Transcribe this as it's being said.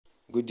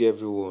Good day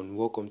everyone,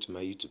 welcome to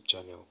my YouTube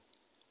channel.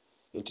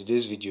 In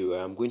today's video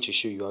I am going to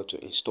show you how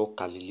to install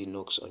Kali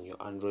Linux on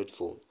your Android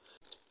phone.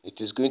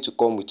 It is going to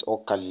come with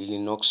all Kali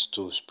Linux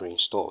tools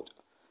pre-installed.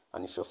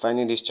 And if you're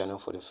finding this channel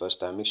for the first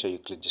time, make sure you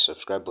click the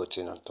subscribe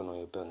button and turn on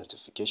your bell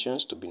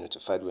notifications to be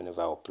notified whenever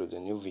I upload a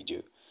new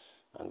video.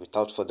 And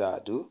without further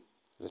ado,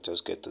 let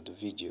us get to the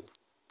video.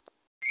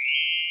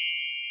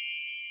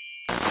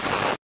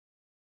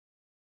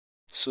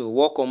 So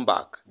welcome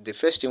back. The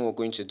first thing we're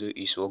going to do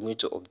is we're going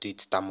to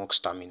update Termux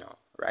terminal,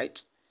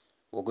 right?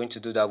 We're going to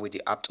do that with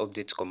the apt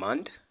update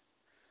command.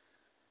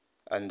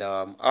 And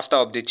after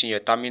updating your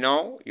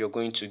terminal, you're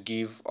going to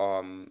give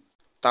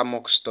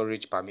Termux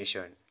storage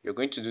permission. You're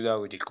going to do that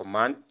with the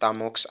command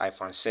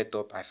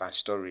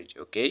termux-setup-storage,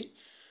 okay?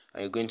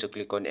 And you're going to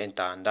click on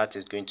enter, and that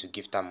is going to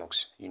give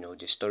Termux,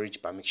 the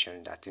storage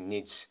permission that it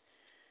needs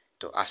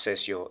to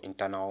access your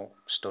internal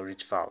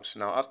storage files.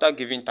 Now, after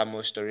giving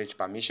Termux storage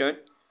permission,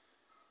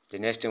 the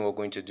next thing we're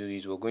going to do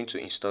is we're going to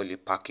install a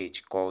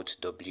package called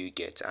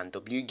wget, and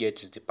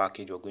wget is the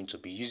package we're going to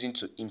be using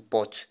to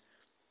import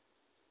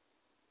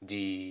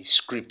the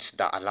script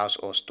that allows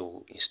us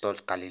to install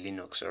Kali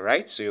Linux.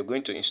 Alright, so you're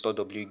going to install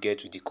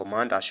wget with the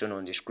command as shown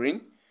on the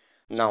screen.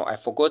 Now, I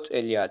forgot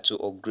earlier to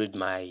upgrade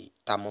my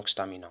Termux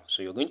terminal,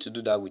 so you're going to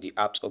do that with the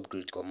apt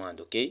upgrade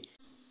command, okay?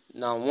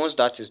 Now, once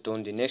that is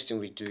done, the next thing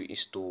we do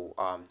is to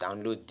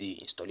download the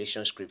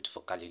installation script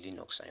for Kali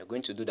Linux, and you're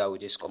going to do that with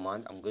this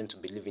command. I'm going to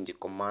be leaving the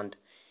command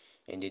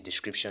in the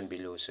description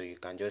below, so you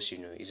can just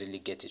easily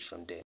get it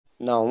from there.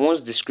 Now,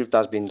 once the script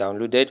has been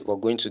downloaded, we're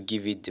going to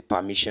give it the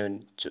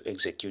permission to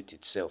execute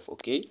itself,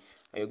 okay?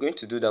 And you're going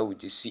to do that with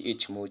the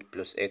chmod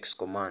 +x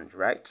command,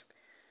 right?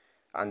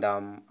 And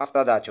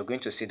after that, you're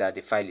going to see that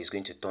the file is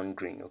going to turn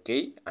green,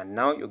 okay? And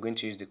now you're going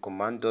to use the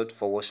command /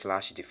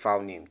 the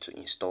file name to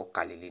install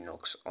Kali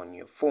Linux on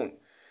your phone.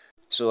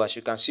 So as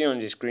you can see on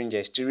the screen,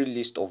 there's 3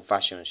 lists of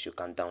versions. You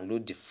can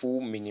download the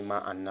full,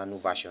 minimal, and nano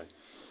version.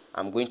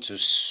 I'm going to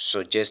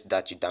suggest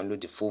that you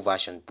download the full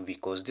version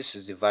because this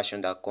is the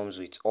version that comes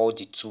with all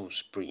the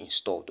tools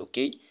pre-installed,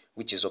 okay?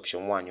 Which is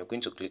option 1. You're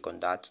going to click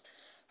on that,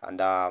 and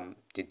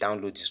the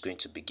download is going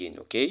to begin,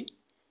 okay?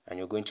 And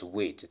you're going to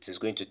wait. It is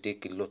going to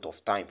take a lot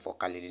of time for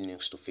Kali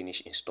Linux to finish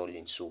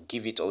installing, so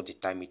give it all the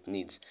time it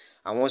needs.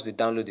 And once the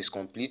download is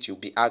complete, you'll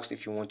be asked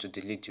if you want to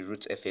delete the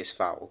root.fs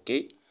file,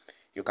 okay?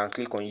 You can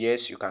click on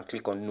yes, you can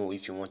click on no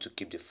if you want to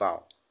keep the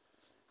file.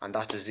 And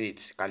that is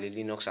it. Kali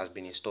Linux has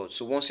been installed.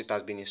 So once it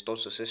has been installed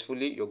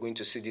successfully, you're going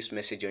to see this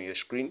message on your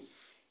screen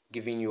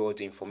giving you all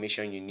the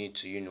information you need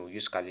to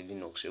use Kali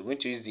Linux. You're going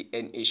to use the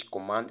nh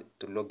command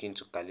to log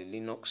into Kali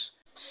Linux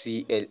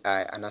CLI,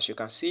 and as you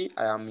can see,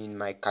 I am in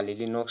my Kali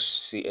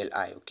Linux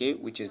CLI, okay,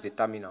 which is the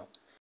terminal.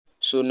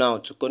 So now,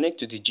 to connect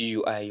to the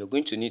GUI, you're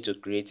going to need to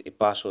create a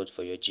password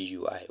for your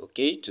GUI,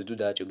 okay? To do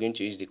that, you're going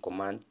to use the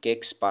command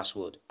kex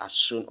password as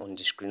shown on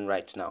the screen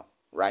right now,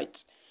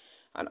 right?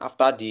 And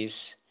after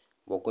this,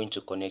 we're going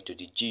to connect to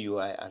the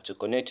GUI, and to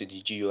connect to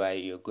the GUI,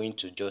 you're going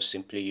to just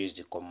simply use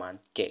the command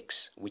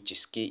kex, which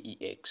is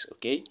KEX,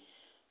 okay?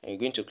 And you're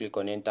going to click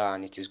on enter,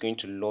 and it is going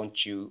to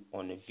launch you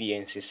on a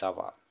VNC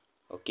server,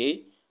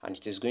 okay? And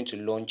it is going to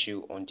launch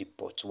you on the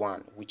port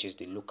 1, which is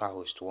the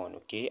localhost 1,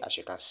 okay? As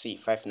you can see,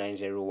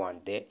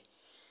 5901 there.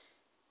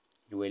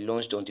 You were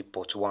launched on the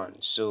port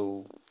 1.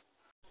 So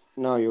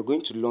now you're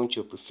going to launch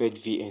your preferred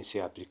VNC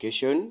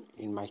application.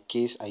 In my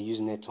case, I use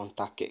Alternative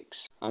Of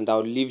Kex, and I'll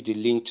leave the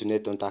link to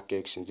Alternative Of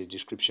Kex in the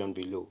description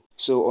below.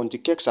 So on the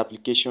Kex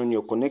application,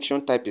 your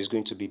connection type is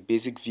going to be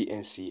basic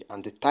VNC,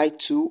 and the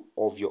title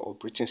of your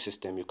operating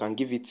system, you can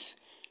give it,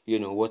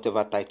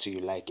 whatever title you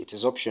like. It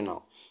is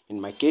optional. In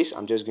my case,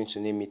 I'm just going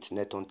to name it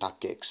Alternative Of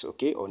Kex,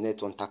 okay, or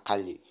Alternative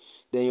Kali.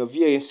 Then your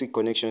VNC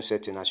connection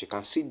setting, as you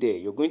can see there,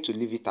 you're going to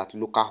leave it at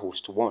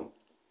localhost 1,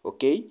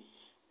 okay?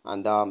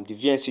 And the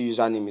VNC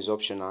username is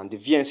optional, and the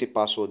VNC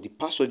password, the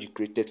password you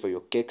created for your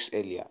Kex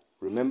earlier,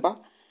 remember,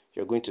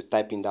 you're going to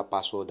type in that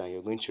password, and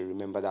you're going to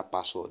remember that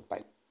password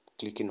by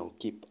clicking on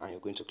keep, and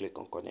you're going to click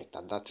on connect,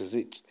 and that is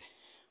it.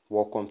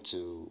 Welcome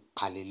to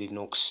Kali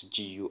Linux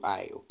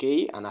GUI,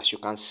 okay? And as you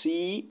can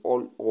see,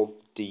 all of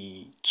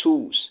the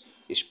tools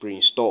is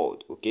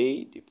pre-installed,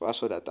 okay? The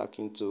password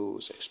attacking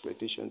tools,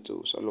 exploitation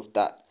tools, all of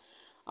that.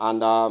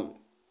 And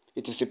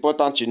it is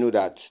important to know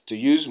that to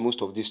use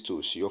most of these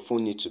tools, your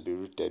phone needs to be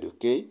rooted,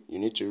 okay? You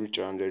need to root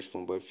your Android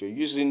phone, but if you're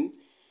using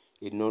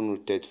a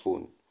non-rooted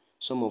phone,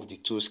 some of the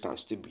tools can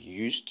still be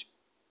used,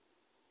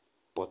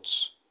 but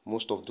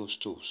most of those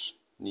tools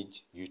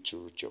need you to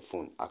root your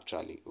phone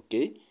actually,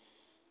 okay?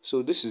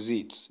 So this is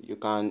it. You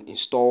can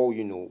install,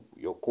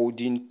 your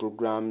coding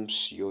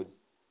programs, your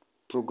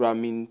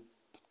programming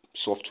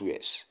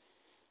softwares,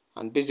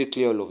 and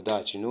basically all of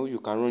that.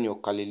 You can run your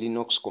Kali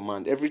Linux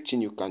command.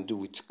 Everything you can do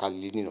with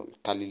Kali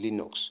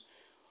Linux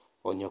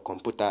on your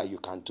computer, you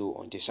can do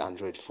on this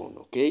Android phone,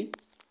 okay?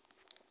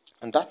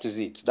 And that is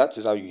it. That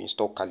is how you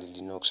install Kali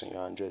Linux on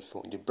your Android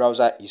phone. The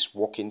browser is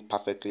working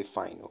perfectly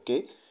fine,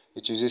 okay?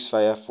 It uses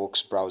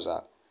Firefox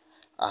browser,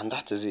 and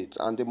that is it.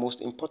 And the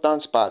most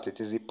important part, it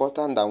is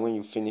important that when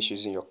you finish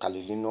using your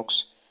Kali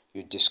Linux,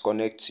 you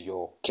disconnect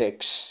your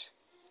Kex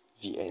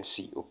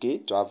VNC, okay,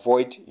 to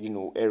avoid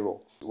error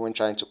when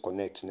trying to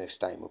connect next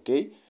time,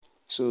 okay.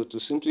 So to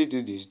simply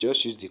do this,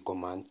 just use the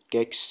command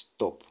kex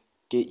stop,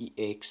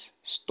 kex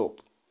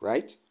stop,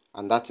 right?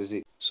 And that is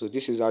it. So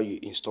this is how you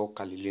install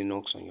Kali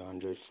Linux on your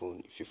Android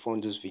phone. If you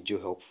found this video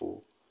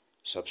helpful,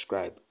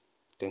 subscribe.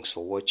 Thanks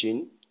for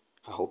watching.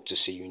 I hope to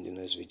see you in the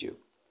next video.